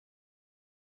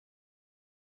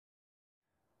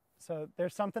So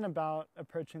there's something about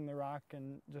approaching the rock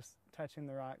and just touching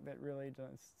the rock that really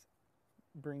just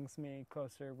brings me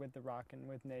closer with the rock and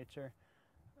with nature.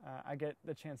 I get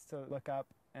the chance to look up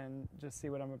and just see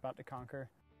what I'm about to conquer.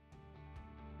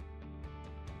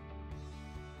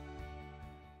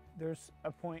 There's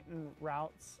a point in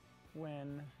routes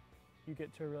when you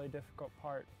get to a really difficult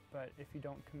part, but if you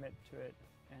don't commit to it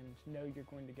and know you're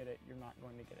going to get it, you're not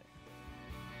going to get it.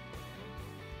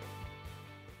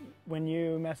 When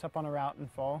you mess up on a route and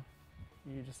fall,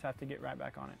 you just have to get right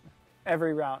back on it.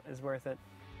 Every route is worth it.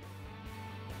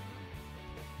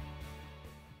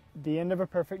 The end of a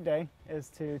perfect day is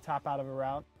to top out of a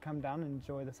route, come down and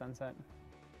enjoy the sunset.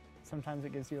 Sometimes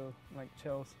it gives you like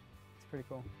chills. It's pretty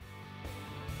cool.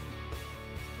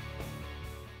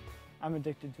 I'm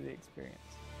addicted to the experience.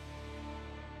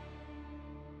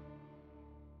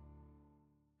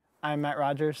 I'm Matt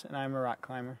Rogers and I'm a rock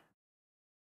climber.